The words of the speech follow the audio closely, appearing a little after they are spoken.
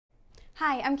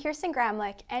Hi, I'm Kirsten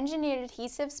Gramlich, Engineered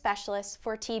Adhesive Specialist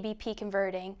for TBP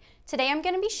Converting. Today I'm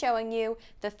going to be showing you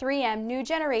the 3M New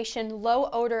Generation Low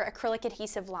Odor Acrylic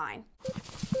Adhesive line.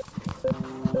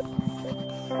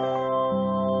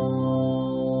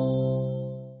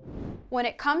 When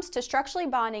it comes to structurally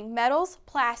bonding metals,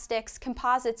 plastics,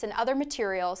 composites, and other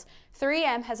materials,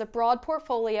 3M has a broad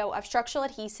portfolio of structural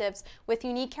adhesives with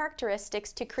unique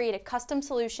characteristics to create a custom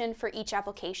solution for each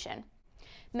application.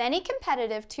 Many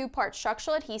competitive two-part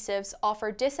structural adhesives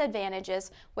offer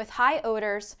disadvantages with high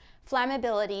odors,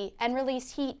 flammability, and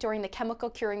release heat during the chemical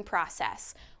curing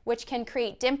process, which can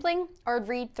create dimpling or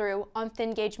read-through on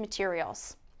thin-gauge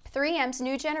materials. 3M's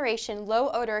new generation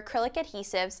low-odor acrylic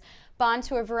adhesives bond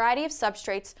to a variety of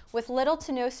substrates with little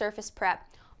to no surface prep,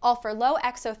 offer low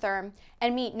exotherm,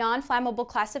 and meet non-flammable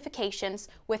classifications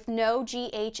with no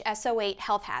GHSO8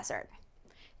 health hazard.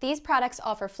 These products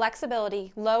offer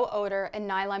flexibility, low odor, and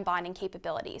nylon bonding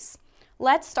capabilities.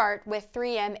 Let's start with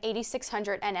 3M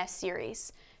 8600 NS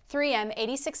series. 3M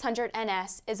 8600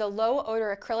 NS is a low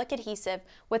odor acrylic adhesive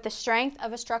with the strength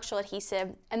of a structural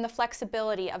adhesive and the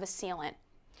flexibility of a sealant.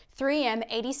 3M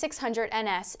 8600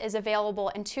 NS is available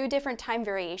in two different time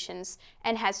variations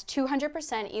and has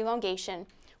 200% elongation,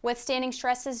 withstanding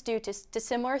stresses due to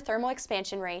dissimilar thermal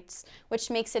expansion rates, which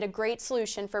makes it a great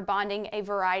solution for bonding a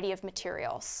variety of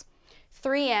materials.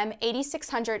 3M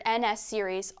 8600 NS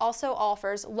series also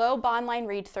offers low bond line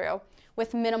read-through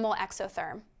with minimal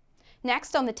exotherm.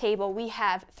 Next on the table we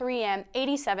have 3M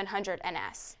 8700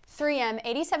 NS. 3M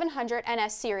 8700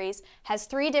 NS series has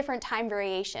three different time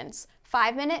variations: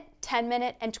 5-minute,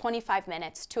 10-minute, and 25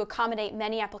 minutes to accommodate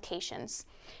many applications.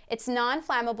 Its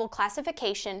non-flammable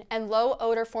classification and low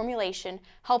odor formulation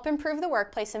help improve the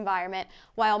workplace environment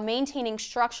while maintaining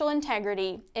structural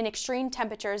integrity in extreme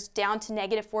temperatures down to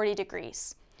 -40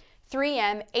 degrees.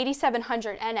 3M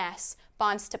 8700 NS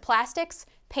bonds to plastics,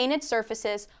 painted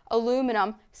surfaces,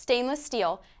 aluminum, stainless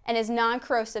steel, and is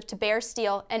non-corrosive to bare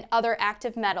steel and other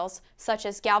active metals such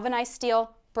as galvanized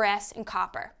steel, brass, and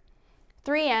copper.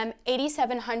 3M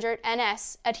 8700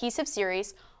 NS adhesive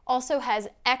series also has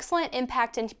excellent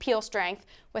impact and peel strength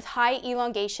with high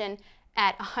elongation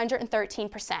at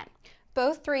 113%.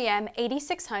 Both 3M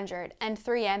 8600 and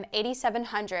 3M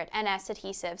 8700 NS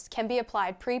adhesives can be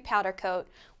applied pre-powder coat,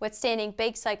 withstanding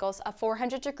bake cycles of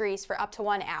 400 degrees for up to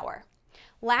 1 hour.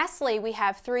 Lastly, we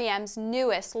have 3M's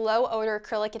newest low odor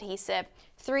acrylic adhesive,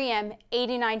 3M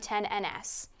 8910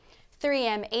 NS.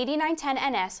 3M 8910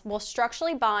 NS will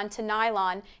structurally bond to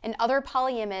nylon and other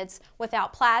polyimides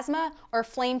without plasma or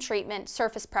flame treatment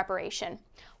surface preparation,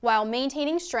 while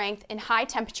maintaining strength in high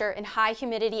temperature and high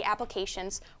humidity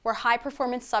applications where high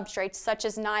performance substrates such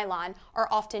as nylon are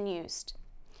often used.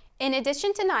 In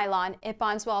addition to nylon, it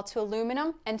bonds well to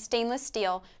aluminum and stainless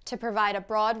steel to provide a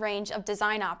broad range of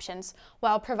design options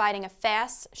while providing a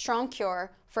fast, strong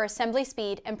cure for assembly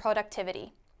speed and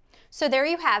productivity. So there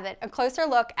you have it, a closer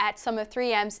look at some of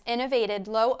 3M's innovative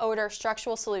low-odor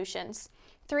structural solutions.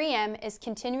 3M is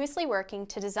continuously working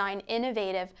to design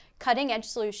innovative, cutting-edge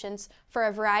solutions for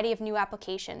a variety of new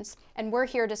applications, and we're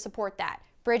here to support that,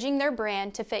 bridging their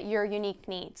brand to fit your unique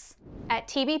needs. At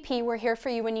TBP, we're here for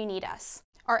you when you need us.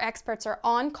 Our experts are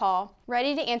on call,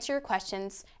 ready to answer your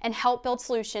questions and help build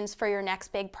solutions for your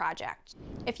next big project.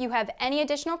 If you have any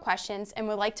additional questions and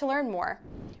would like to learn more,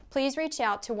 please reach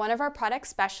out to one of our product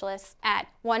specialists at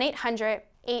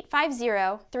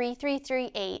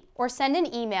 1-800-850-3338 or send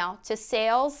an email to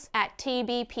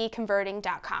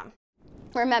sales@tbpconverting.com.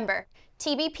 Remember,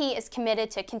 TBP is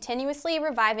committed to continuously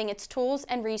reviving its tools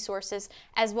and resources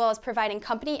as well as providing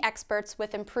company experts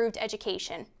with improved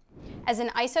education. As an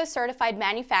ISO-certified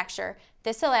manufacturer,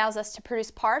 this allows us to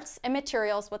produce parts and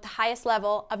materials with the highest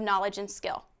level of knowledge and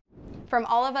skill. From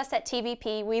all of us at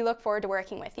TBP, we look forward to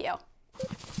working with you.